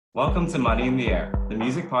Welcome to Money in the Air, the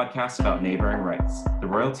music podcast about neighboring rights, the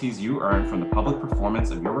royalties you earn from the public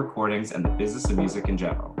performance of your recordings and the business of music in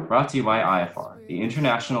general. Brought to you by IFR, the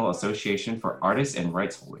International Association for Artists and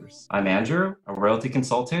Rights Holders. I'm Andrew, a royalty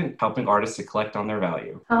consultant helping artists to collect on their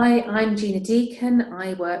value. Hi, I'm Gina Deacon.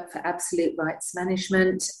 I work for Absolute Rights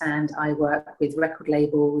Management and I work with record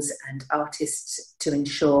labels and artists to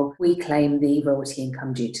ensure we claim the royalty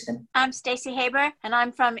income due to them. I'm Stacey Haber and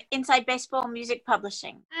I'm from Inside Baseball Music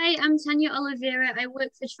Publishing. Hi, I'm Tanya Oliveira. I work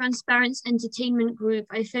for Transparence Entertainment Group.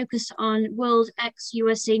 I focus on World X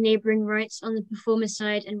USA neighbouring rights on the performer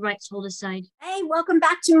side and rights holder side. Hey, welcome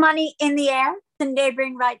back to Money in the Air, the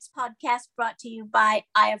Neighbouring Rights podcast brought to you by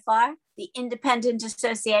IFR, the Independent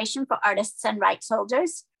Association for Artists and Rights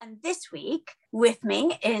Holders. And this week with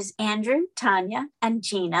me is Andrew, Tanya, and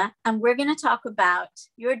Gina. And we're going to talk about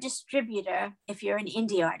your distributor if you're an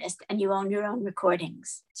indie artist and you own your own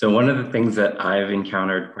recordings. So one of the things that I've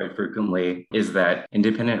encountered quite frequently is that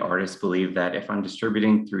independent artists believe that if I'm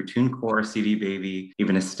distributing through TuneCore, CD Baby,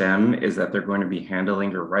 even a STEM, is that they're going to be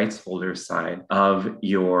handling your rights holder side of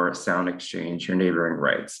your sound exchange, your neighboring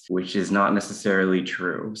rights, which is not necessarily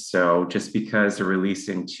true. So just because they're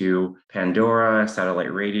releasing to Pandora,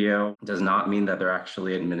 satellite radio, does not mean that they're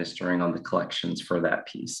actually administering on the collections for that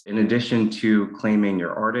piece. In addition to claiming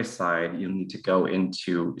your artist side, you need to go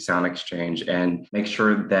into Sound Exchange and make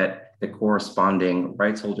sure that the corresponding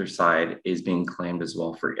rights holder side is being claimed as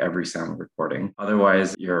well for every sound recording.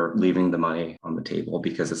 Otherwise, you're leaving the money on the table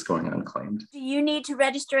because it's going unclaimed. Do you need to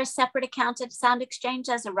register a separate account at Sound Exchange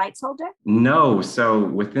as a rights holder? No. So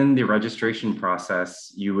within the registration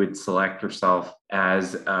process, you would select yourself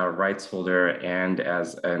as a rights holder and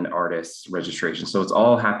as an artist registration. So it's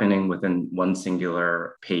all happening within one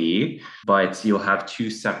singular payee, but you'll have two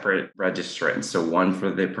separate registrants. So one for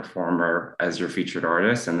the performer as your featured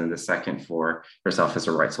artist, and then the second for yourself as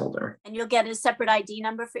a rights holder. And you'll get a separate ID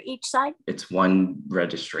number for each side? It's one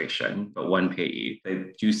registration, but one payee. They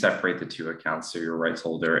do separate the two accounts, so your rights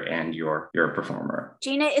holder and your performer.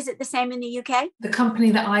 Gina, is it the same in the UK? The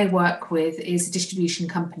company that I work with is a distribution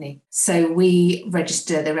company. So we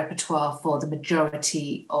register the repertoire for the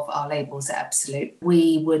majority of our labels at Absolute.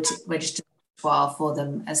 We would register for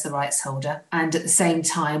them as the rights holder. And at the same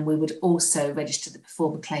time, we would also register the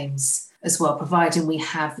performer claims as well, providing we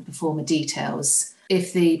have the performer details.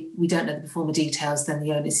 If we don't know the performer details, then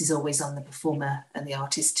the onus is always on the performer and the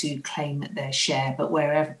artist to claim their share. But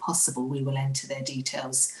wherever possible, we will enter their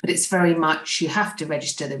details. But it's very much, you have to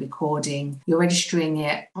register the recording. You're registering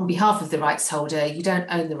it on behalf of the rights holder. You don't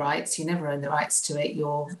own the rights. You never own the rights to it.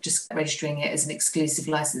 You're just registering it as an exclusive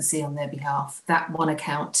licensee on their behalf. That one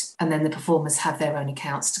account, and then the performers have their own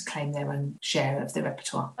accounts to claim their own share of the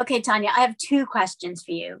repertoire. Okay, Tanya, I have two questions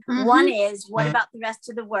for you. One is, what about the rest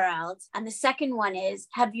of the world? And the second one is,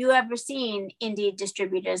 have you ever seen indie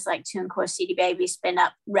distributors like TuneCore, CD Baby, Spin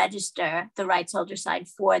Up register the rights holder side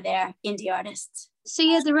for their indie artists? So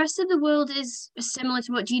yeah, the rest of the world is similar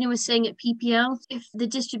to what Gina was saying at PPL. If the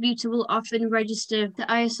distributor will often register the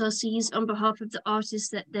ISRCs on behalf of the artists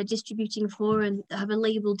that they're distributing for and have a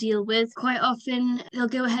label deal with, quite often they'll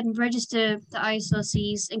go ahead and register the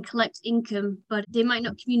ISRCs and collect income, but they might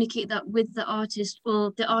not communicate that with the artist,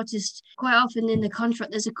 or the artist, quite often in the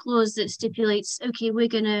contract there's a clause that stipulates, okay, we're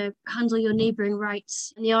going to handle your neighbouring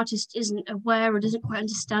rights, and the artist isn't aware or doesn't quite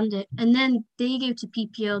understand it. And then they go to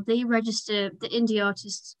PPL, they register the indie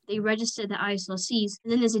artists, they register the ISRCs,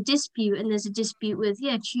 and then there's a dispute with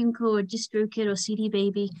TuneCore, DistroKid or CD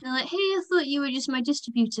Baby. And they're like, hey, I thought you were just my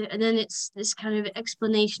distributor. And then it's this kind of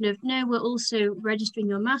explanation of, no, we're also registering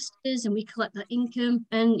your masters and we collect that income.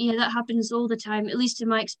 And yeah, that happens all the time. At least in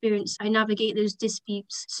my experience, I navigate those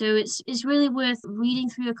disputes. So it's really worth reading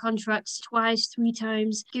through your contracts twice, 3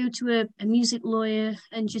 times, go to a music lawyer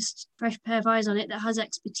and just fresh pair of eyes on it that has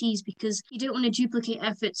expertise, because you don't want to duplicate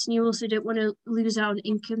efforts and you also don't want to lose out on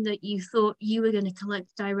income that you thought you were going to collect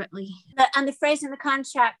directly. And the phrase in the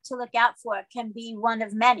contract to look out for can be one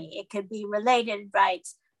of many. It could be related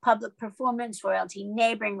rights, public performance royalty,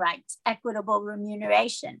 neighboring rights, equitable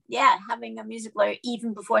remuneration. Yeah, having a music lawyer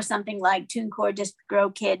even before something like TuneCore,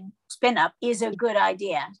 DistroKid, Spin Up is a good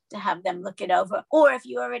idea to have them look it over. Or if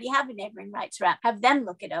you already have a neighboring rights rep, have them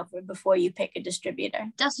look it over before you pick a distributor.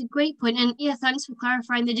 That's a great point. And yeah, thanks for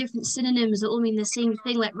clarifying the different synonyms that all mean the same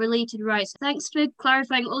thing, like related rights. Thanks for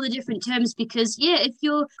clarifying all the different terms, because yeah, if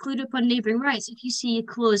you're clued up on neighboring rights, if you see a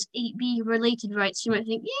clause 8B related rights, you might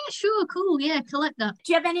think, yeah, sure, cool, yeah, collect that.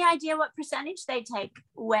 Do you have any idea what percentage they take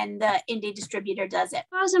when the indie distributor does it? As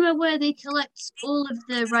far as I'm aware, they collect all of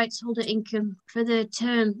the rights holder income for the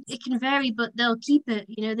term. It can vary, but they'll keep it.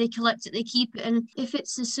 They collect it, they keep it. And if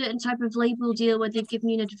it's a certain type of label deal where they've given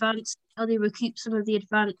you an advance, how they recoup some of the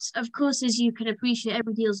advance. Of course, as you can appreciate,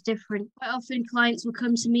 every deal's different. Quite often clients will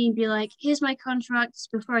come to me and be like, here's my contract.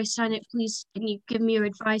 Before I sign it, please, can you give me your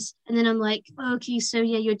advice? And then I'm like, oh, okay, so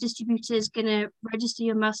yeah, your distributor is going to register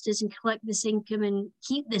your masters and collect this income and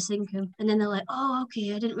keep this income. And then they're like, oh,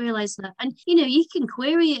 okay, I didn't realize that. And, you can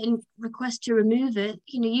query it and request to remove it.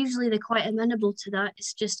 Usually they're quite amenable to that.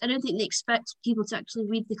 It's just, I don't think they expect people to actually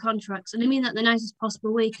read the contracts. And I mean that in the nicest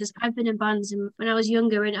possible way, because I've been in bands and when I was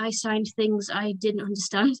younger and I signed things I didn't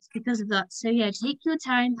understand because of that. So yeah, take your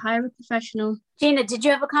time, hire a professional. Gina, did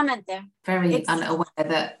you have a comment there? Very unaware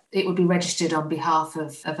that it would be registered on behalf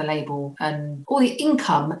of a label and all the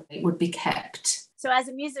income would be kept. So as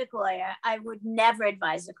a music lawyer, I would never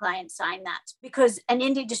advise a client sign that, because an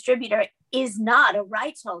indie distributor is not a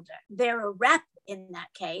rights holder. They're a rep in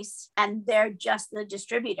that case, and they're just the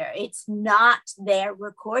distributor. It's not their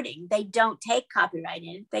recording. They don't take copyright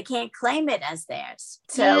in. They can't claim it as theirs.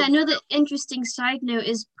 So yeah, another interesting side note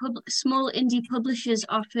is small indie publishers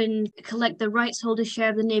often collect the rights holder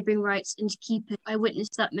share of the neighboring rights and keep it. I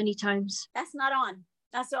witnessed that many times. That's not on.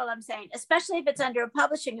 That's all I'm saying, especially if it's under a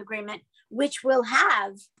publishing agreement, which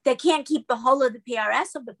they can't keep the whole of the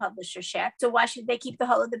PRS of the publisher share. So why should they keep the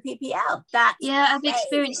whole of the PPL? Yeah, I've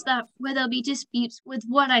experienced that where there'll be disputes with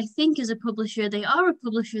what I think is a publisher. They are a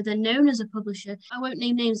publisher. They're known as a publisher. I won't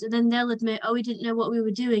name names, and then they'll admit, oh, we didn't know what we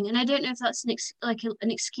were doing. And I don't know if that's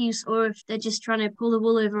an excuse or if they're just trying to pull the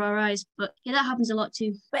wool over our eyes. But yeah, that happens a lot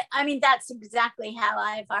too. But I mean, that's exactly how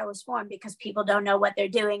IFR was formed, because people don't know what they're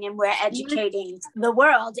doing, and we're educating the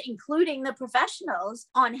world, including the professionals,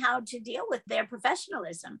 on how to deal with their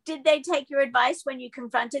professionalism. Did they take your advice when you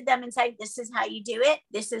confronted them and say, this is how you do it?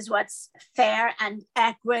 This is what's fair and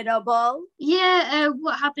equitable? Yeah,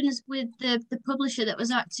 what happens with the publisher that was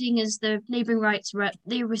acting as the neighbouring rights rep,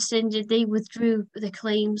 they withdrew the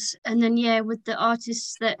claims. And then, yeah, with the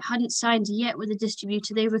artists that hadn't signed yet with the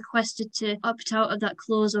distributor, they requested to opt out of that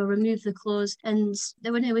clause or remove the clause, and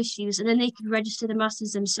there were no issues. And then they could register the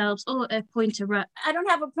masters themselves or appoint a rep. I don't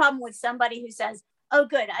have a problem with somebody who says, oh,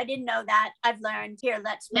 good, I didn't know that. I've learned. Here,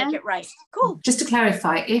 let's make it right. Cool. Just to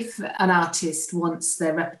clarify, if an artist wants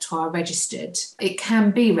their repertoire registered, it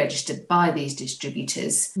can be registered by these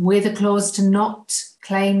distributors with a clause to not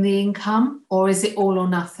claim the income, or is it all or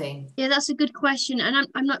nothing? Yeah, that's a good question, and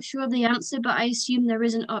I'm not sure of the answer, but I assume there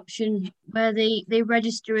is an option where they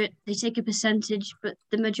register it, they take a percentage, but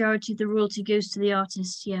the majority of the royalty goes to the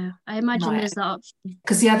artist. Yeah, I imagine there's that option.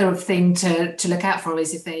 Because the other thing to look out for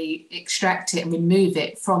is if they extract it and remove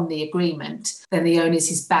it from the agreement, then the onus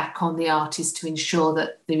is back on the artist to ensure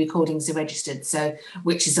that the recordings are registered. So,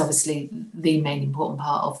 which is obviously the main important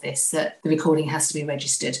part of this, that the recording has to be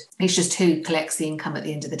registered. It's just who collects the income at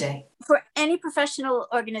the end of the day. For any professional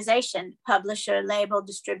organization, publisher, label,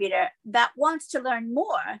 distributor that wants to learn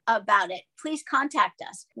more about it, please contact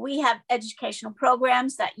us. We have educational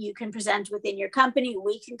programs that you can present within your company.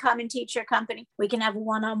 We can come and teach your company. We can have a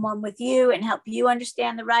one-on-one with you and help you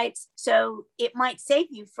understand the rights. So it might save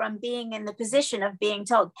you from being in the position of being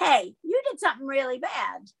told, hey, you did something really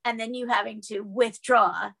bad, and then you having to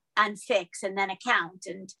withdraw and fix and then account.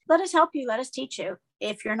 And let us help you. Let us teach you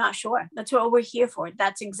if you're not sure. That's what we're here for.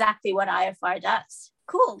 That's exactly what IFR does.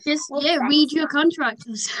 Cool. Just, read your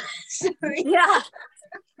contracts. Yeah.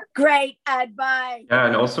 Great advice. Yeah,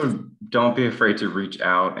 and also don't be afraid to reach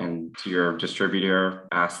out and to your distributor,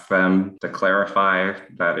 ask them to clarify.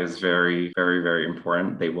 That is very, very, very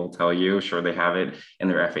important. They will tell you. Sure, they have it in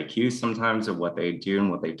their FAQs sometimes of what they do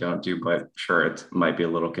and what they don't do, but sure, it might be a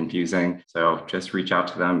little confusing. So just reach out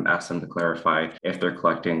to them, ask them to clarify if they're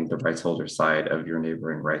collecting the rights holder side of your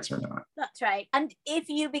neighboring rights or not. That's right. And if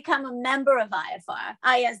you become a member of IFR,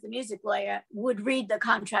 I, as the music lawyer, would read the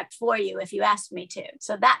contract for you if you asked me to.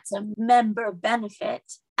 So that's a member benefit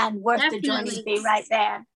and worth the joining fee right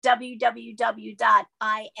there.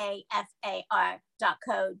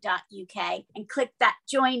 www.iafar.co.uk and click that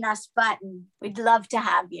join us button. We'd love to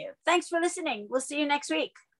have you. Thanks for listening. We'll see you next week.